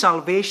is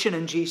salvation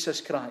in Jesus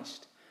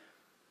Christ.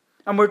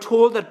 And we're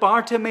told that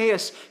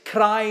Bartimaeus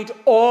cried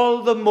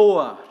all the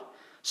more,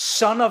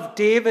 Son of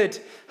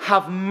David,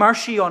 have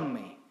mercy on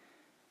me.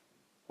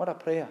 What a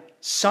prayer.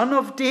 Son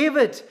of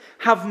David,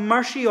 have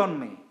mercy on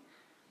me.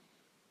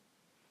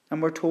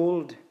 And we're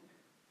told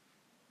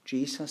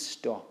Jesus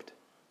stopped.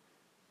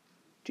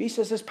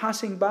 Jesus is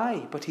passing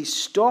by, but he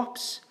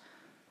stops.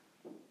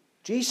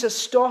 Jesus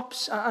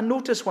stops. And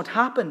notice what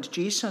happened.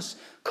 Jesus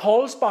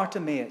calls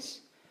Bartimaeus.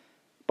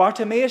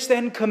 Bartimaeus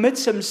then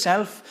commits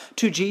himself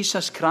to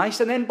Jesus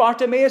Christ, and then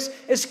Bartimaeus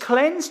is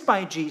cleansed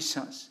by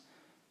Jesus.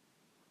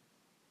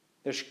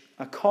 There's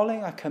A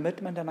calling, a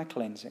commitment, and a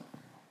cleansing.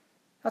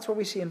 That's what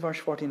we see in verse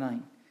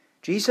 49.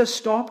 Jesus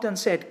stopped and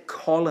said,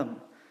 call him.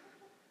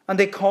 And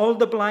they called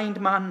the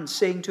blind man,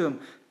 saying to him,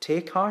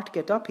 take heart,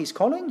 get up, he's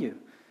calling you.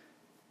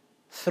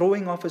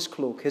 Throwing off his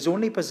cloak, his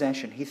only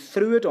possession, he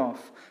threw it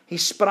off. He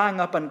sprang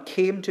up and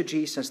came to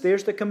Jesus.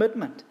 There's the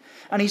commitment.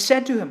 And he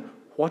said to him,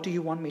 what do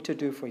you want me to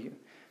do for you?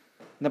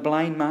 And the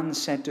blind man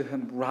said to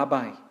him,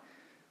 Rabbi,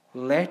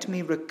 let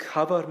me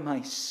recover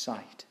my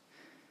sight.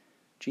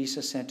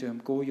 Jesus said to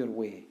him, go your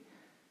way.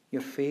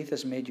 Your faith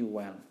has made you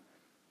well.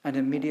 And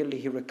immediately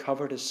he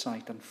recovered his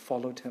sight and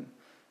followed him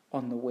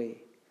on the way.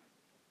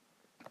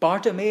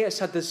 Bartimaeus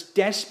had this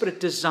desperate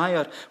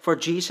desire for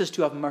Jesus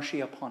to have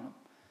mercy upon him.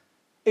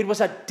 It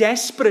was a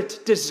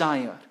desperate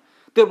desire.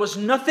 There was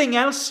nothing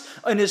else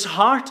in his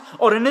heart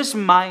or in his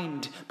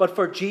mind but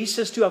for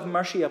Jesus to have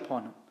mercy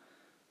upon him.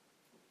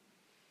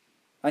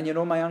 And you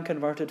know, my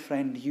unconverted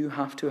friend, you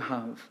have to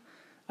have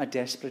a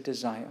desperate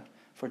desire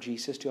for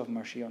Jesus to have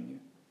mercy on you.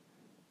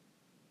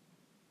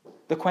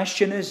 The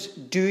question is,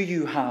 do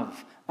you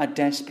have a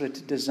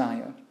desperate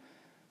desire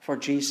for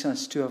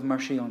Jesus to have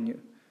mercy on you?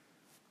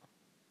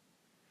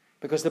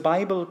 Because the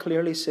Bible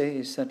clearly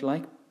says that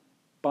like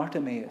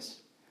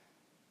Bartimaeus,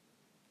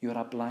 you are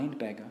a blind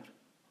beggar.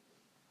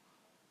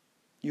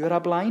 You are a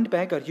blind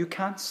beggar. You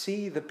can't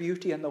see the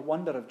beauty and the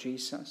wonder of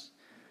Jesus.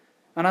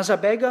 And as a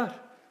beggar,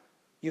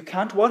 you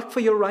can't work for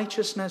your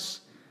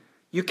righteousness.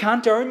 You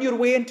can't earn your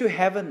way into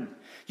heaven.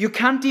 You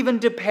can't even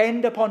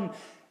depend upon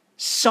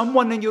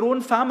someone in your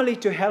own family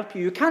to help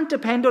you. You can't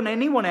depend on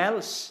anyone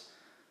else.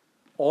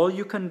 All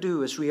you can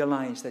do is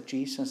realize that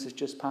Jesus is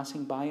just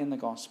passing by in the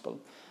gospel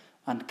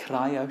and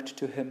cry out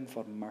to him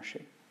for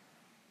mercy.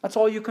 That's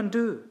all you can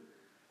do.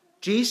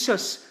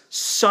 Jesus,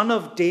 Son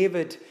of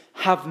David,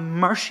 have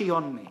mercy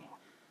on me.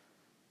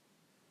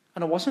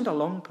 And it wasn't a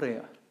long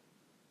prayer.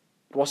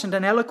 It wasn't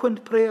an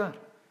eloquent prayer.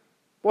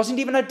 It wasn't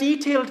even a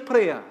detailed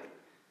prayer.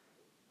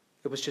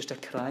 It was just a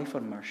cry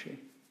for mercy.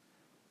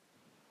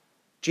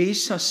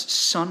 Jesus,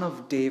 Son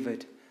of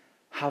David,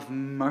 have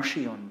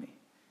mercy on me.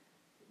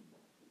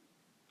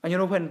 And you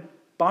know, when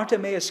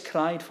Bartimaeus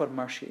cried for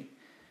mercy,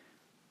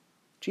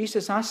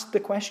 Jesus asked the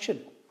question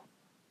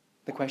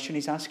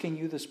he's asking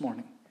you this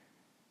morning.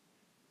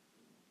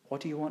 What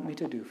do you want me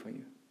to do for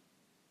you?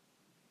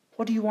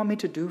 What do you want me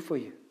to do for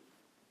you?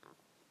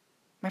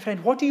 My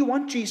friend, what do you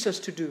want Jesus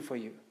to do for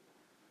you?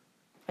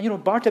 And you know,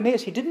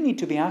 Bartimaeus, he didn't need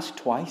to be asked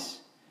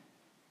twice.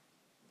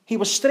 He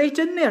was straight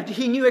in there.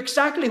 He knew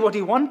exactly what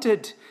he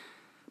wanted.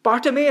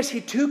 Bartimaeus, he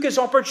took his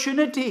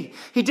opportunity.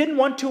 He didn't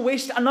want to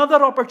waste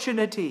another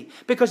opportunity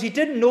because he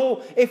didn't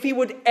know if he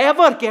would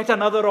ever get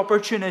another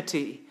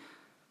opportunity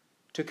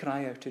to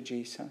cry out to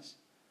Jesus.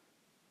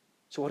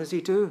 So what does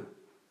he do?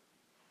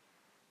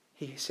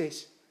 He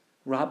says,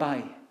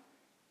 Rabbi,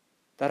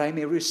 that I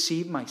may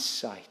receive my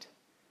sight.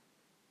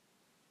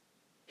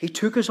 He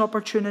took his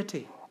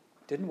opportunity,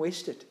 didn't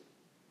waste it,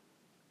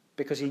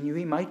 because he knew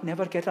he might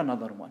never get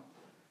another one.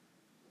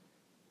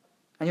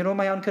 And you know,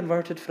 my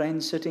unconverted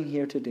friends sitting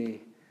here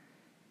today,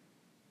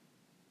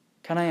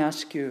 can I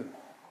ask you,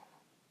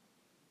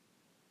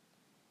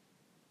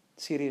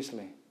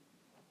 seriously,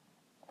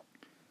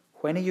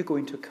 when are you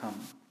going to come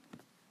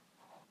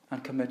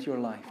and commit your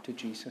life to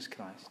Jesus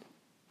Christ?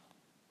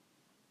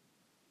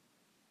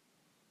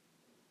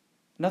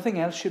 Nothing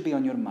else should be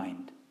on your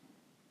mind.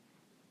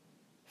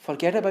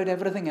 Forget about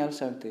everything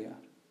else out there.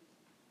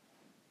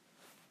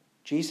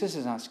 Jesus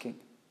is asking,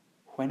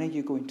 when are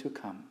you going to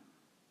come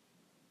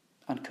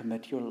and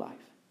commit your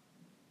life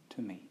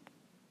to me?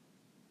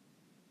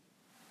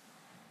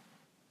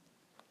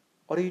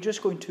 Or are you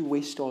just going to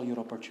waste all your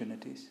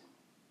opportunities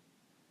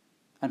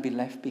and be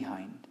left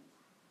behind?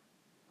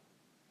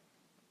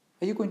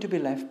 Are you going to be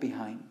left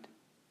behind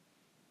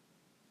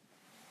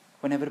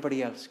when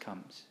everybody else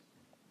comes?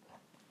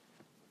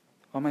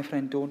 Oh, my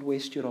friend, don't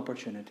waste your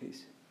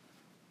opportunities.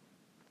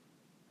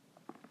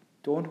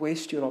 Don't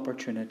waste your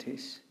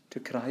opportunities to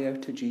cry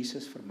out to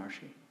Jesus for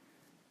mercy.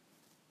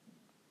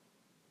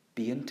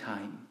 Be in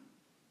time.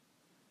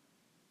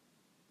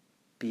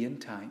 Be in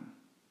time.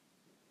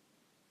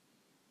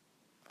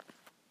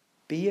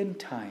 Be in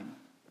time.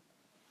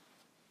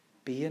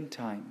 Be in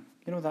time.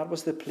 You know, that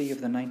was the plea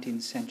of the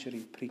 19th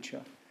century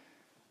preacher,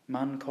 a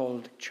man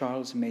called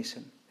Charles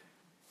Mason.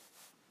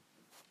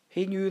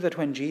 He knew that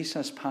when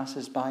Jesus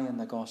passes by in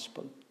the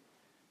gospel,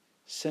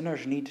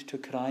 sinners need to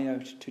cry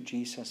out to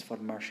Jesus for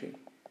mercy.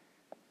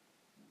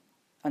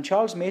 And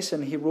Charles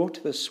Mason, he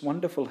wrote this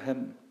wonderful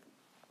hymn.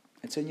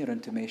 It's in your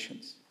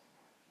intimations.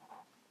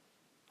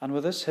 And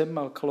with this hymn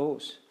I'll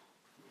close.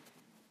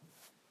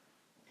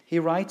 He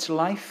writes,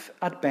 life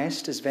at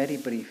best is very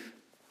brief,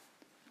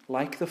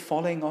 like the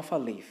falling of a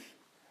leaf,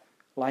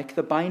 like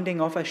the binding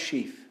of a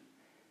sheaf.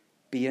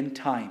 Be in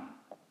time,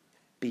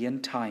 be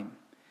in time.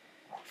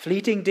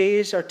 Fleeting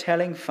days are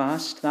telling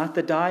fast that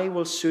the die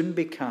will soon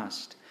be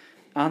cast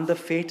and the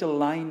fatal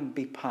line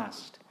be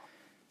passed.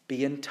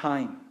 Be in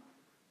time,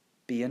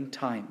 be in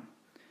time.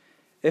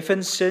 If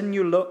in sin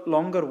you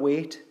longer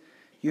wait,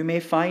 you may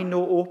find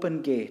no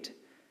open gate,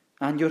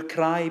 and your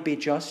cry be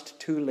just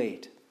too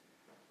late.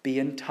 Be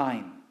in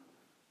time,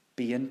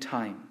 be in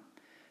time.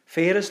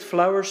 Fairest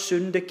flowers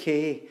soon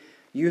decay,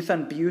 youth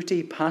and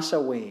beauty pass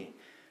away.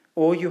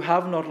 Oh, you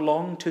have not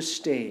long to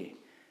stay.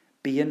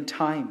 Be in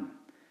time,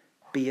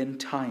 be in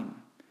time.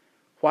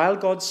 While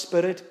God's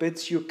Spirit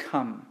bids you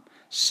come,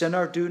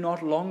 sinner, do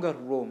not longer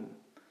roam,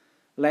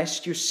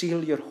 lest you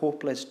seal your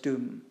hopeless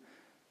doom.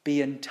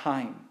 Be in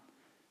time,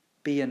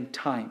 be in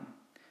time.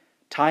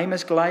 Time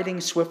is gliding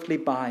swiftly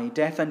by,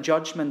 death and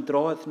judgment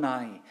draweth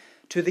nigh.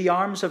 To the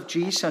arms of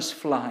Jesus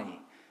fly.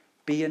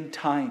 Be in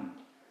time,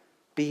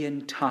 be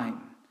in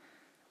time.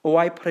 Oh,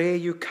 I pray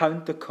you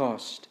count the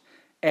cost,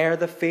 ere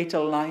the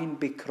fatal line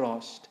be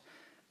crossed,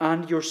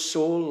 and your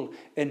soul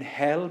in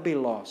hell be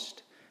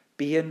lost.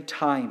 Be in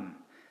time,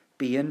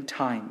 be in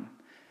time.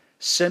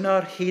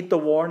 Sinner, heed the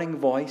warning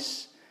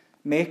voice.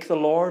 Make the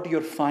Lord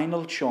your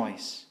final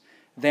choice.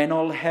 Then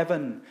all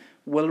heaven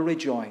will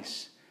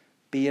rejoice.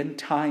 Be in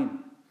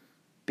time,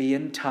 be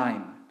in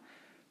time.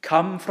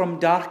 Come from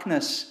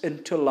darkness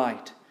into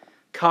light.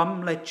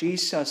 Come, let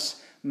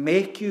Jesus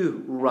make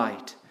you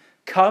right.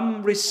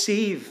 Come,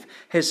 receive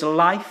his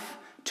life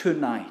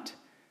tonight.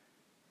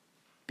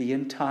 Be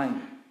in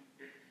time,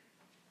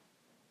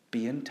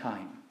 be in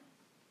time.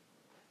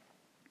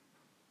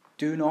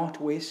 Do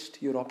not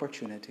waste your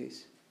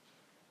opportunities.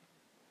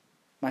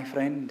 My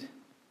friend,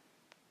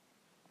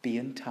 be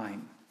in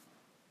time.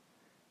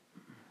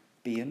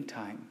 Be in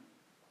time.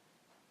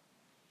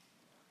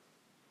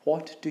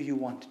 What do you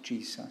want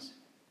Jesus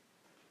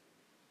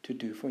to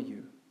do for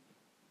you?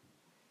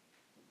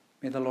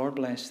 May the Lord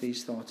bless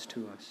these thoughts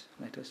to us.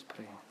 Let us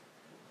pray.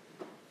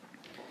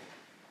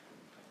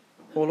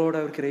 O Lord,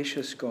 our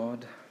gracious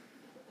God,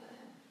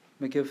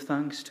 we give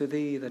thanks to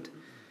Thee that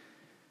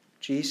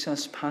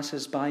Jesus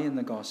passes by in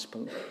the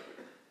gospel.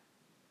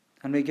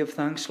 And we give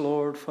thanks,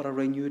 Lord, for a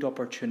renewed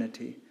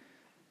opportunity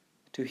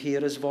to hear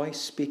his voice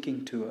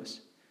speaking to us.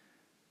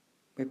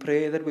 We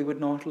pray that we would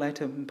not let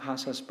him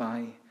pass us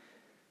by,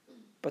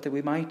 but that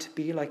we might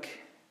be like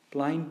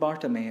blind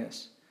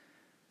Bartimaeus,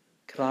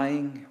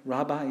 crying,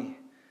 Rabbi,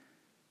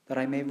 that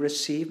I may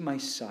receive my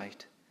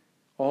sight.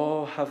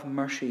 Oh, have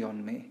mercy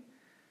on me.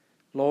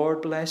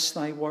 Lord, bless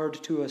thy word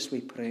to us,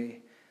 we pray.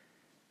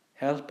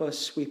 Help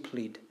us, we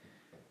plead,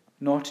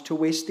 not to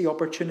waste the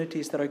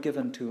opportunities that are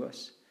given to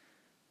us,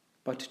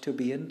 but to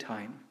be in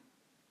time.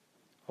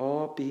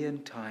 Oh, be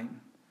in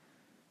time.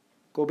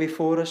 Go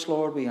before us,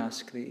 Lord, we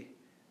ask thee.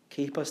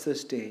 Keep us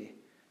this day,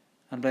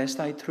 and bless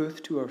thy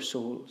truth to our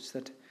souls,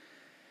 that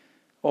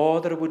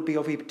it would be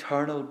of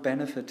eternal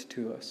benefit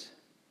to us.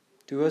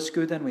 Do us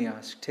good, and we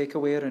ask. Take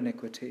away our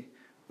iniquity.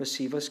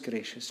 Receive us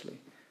graciously.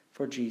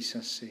 For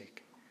Jesus'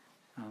 sake.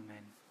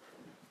 Amen.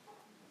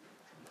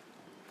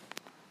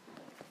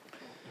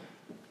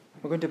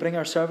 We're going to bring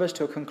our service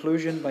to a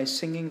conclusion by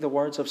singing the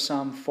words of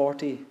Psalm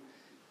 40.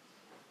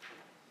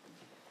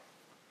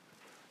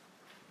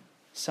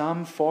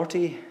 Psalm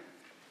 40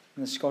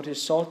 in the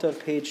Scottish Psalter,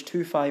 page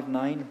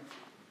 259.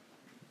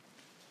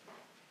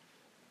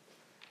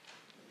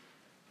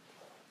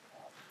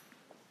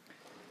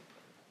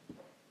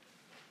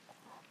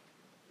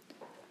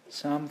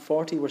 Psalm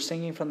 40, we're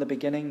singing from the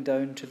beginning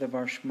down to the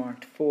verse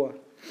marked 4.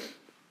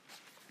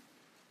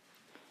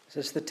 This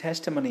is the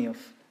testimony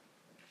of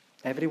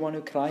everyone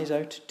who cries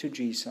out to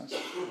Jesus.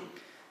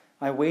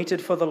 I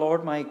waited for the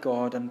Lord my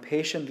God, and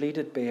patiently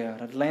did bear.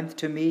 At length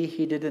to me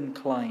he did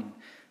incline,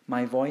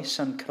 my voice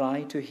and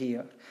cry to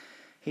hear.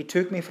 He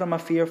took me from a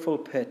fearful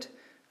pit,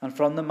 and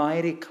from the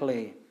miry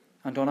clay,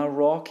 and on a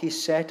rock he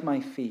set my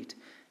feet,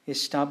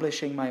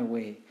 establishing my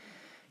way.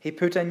 He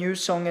put a new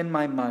song in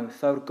my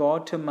mouth, our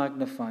God to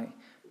magnify.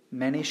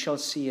 Many shall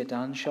see it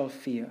and shall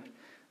fear,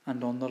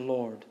 and on the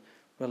Lord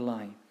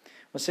rely.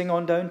 We'll sing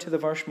on down to the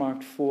verse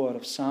marked 4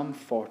 of Psalm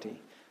 40,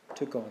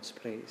 to God's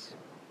praise.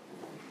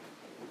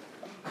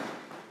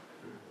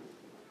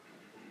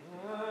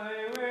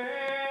 I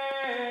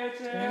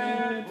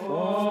waited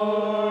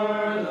for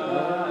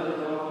the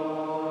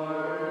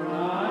Lord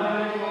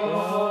my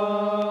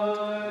God,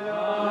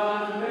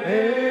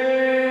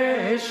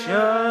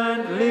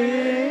 patiently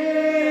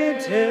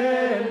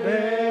did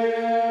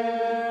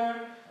bear,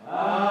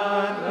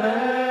 at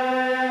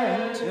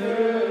length to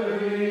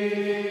me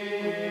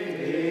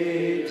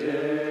he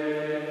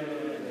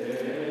did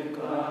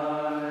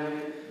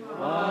incline,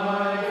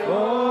 my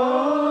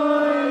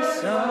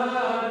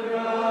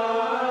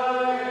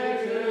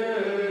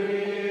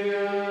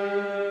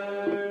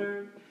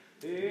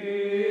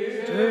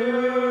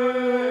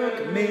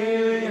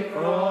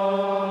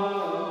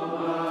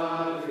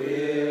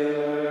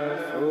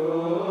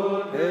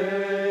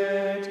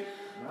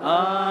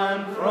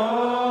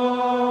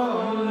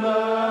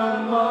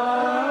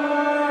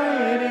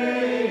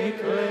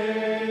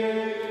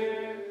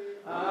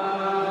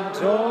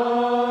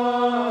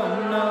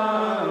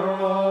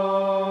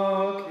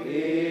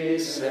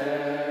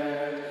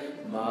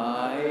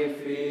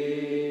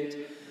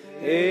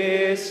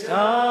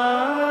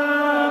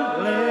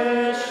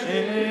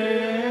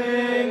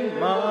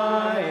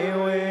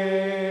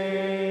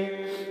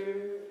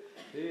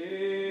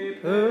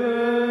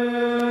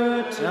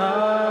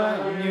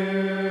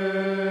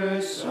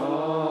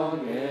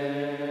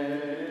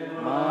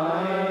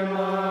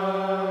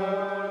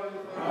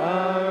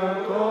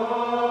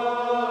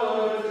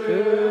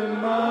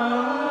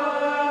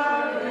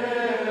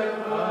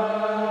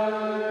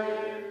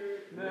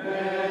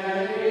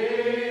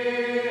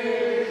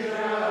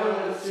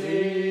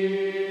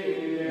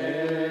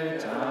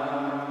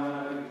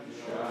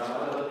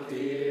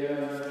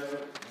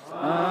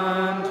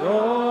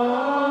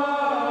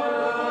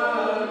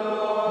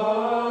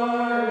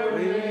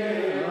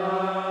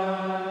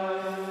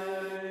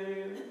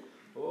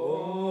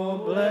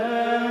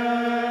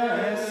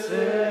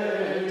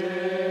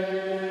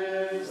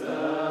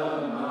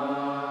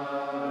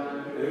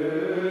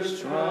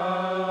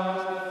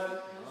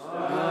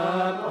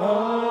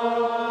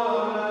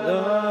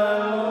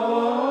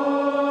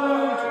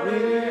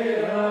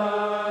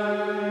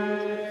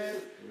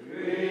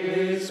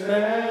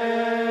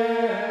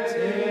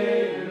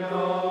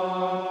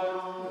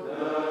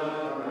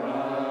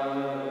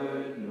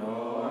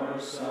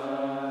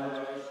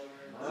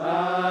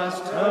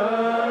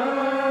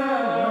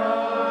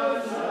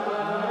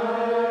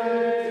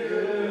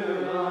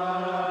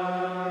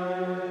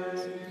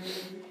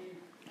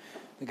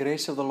The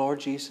grace of the Lord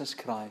Jesus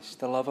Christ,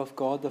 the love of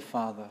God the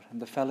Father,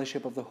 and the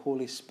fellowship of the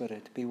Holy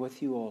Spirit be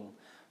with you all,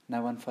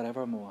 now and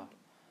forevermore.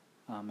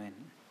 Amen.